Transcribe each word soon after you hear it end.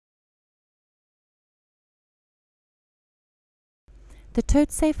The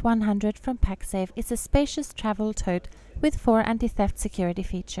ToteSafe 100 from PacSafe is a spacious travel tote with 4 anti-theft security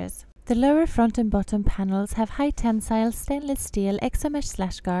features. The lower front and bottom panels have high tensile stainless steel exomesh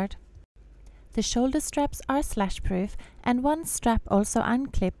slash guard. The shoulder straps are slash proof and one strap also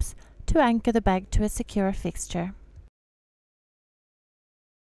unclips to anchor the bag to a secure fixture.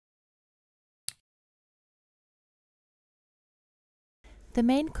 The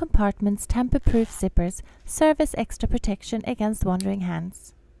main compartment's tamper-proof zippers serve as extra protection against wandering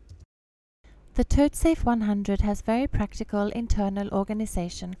hands. The ToteSafe 100 has very practical internal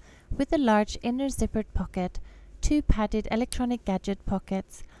organization with a large inner zippered pocket, 2 padded electronic gadget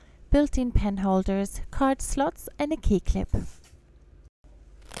pockets, built-in pen holders, card slots and a key clip.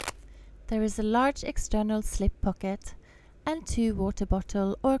 There is a large external slip pocket and 2 water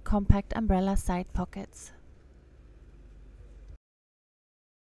bottle or compact umbrella side pockets.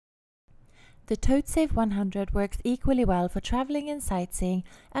 The ToteSafe 100 works equally well for traveling and sightseeing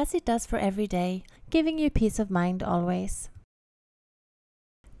as it does for every day, giving you peace of mind always.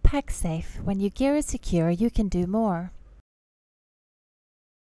 PacSafe. When your gear is secure, you can do more.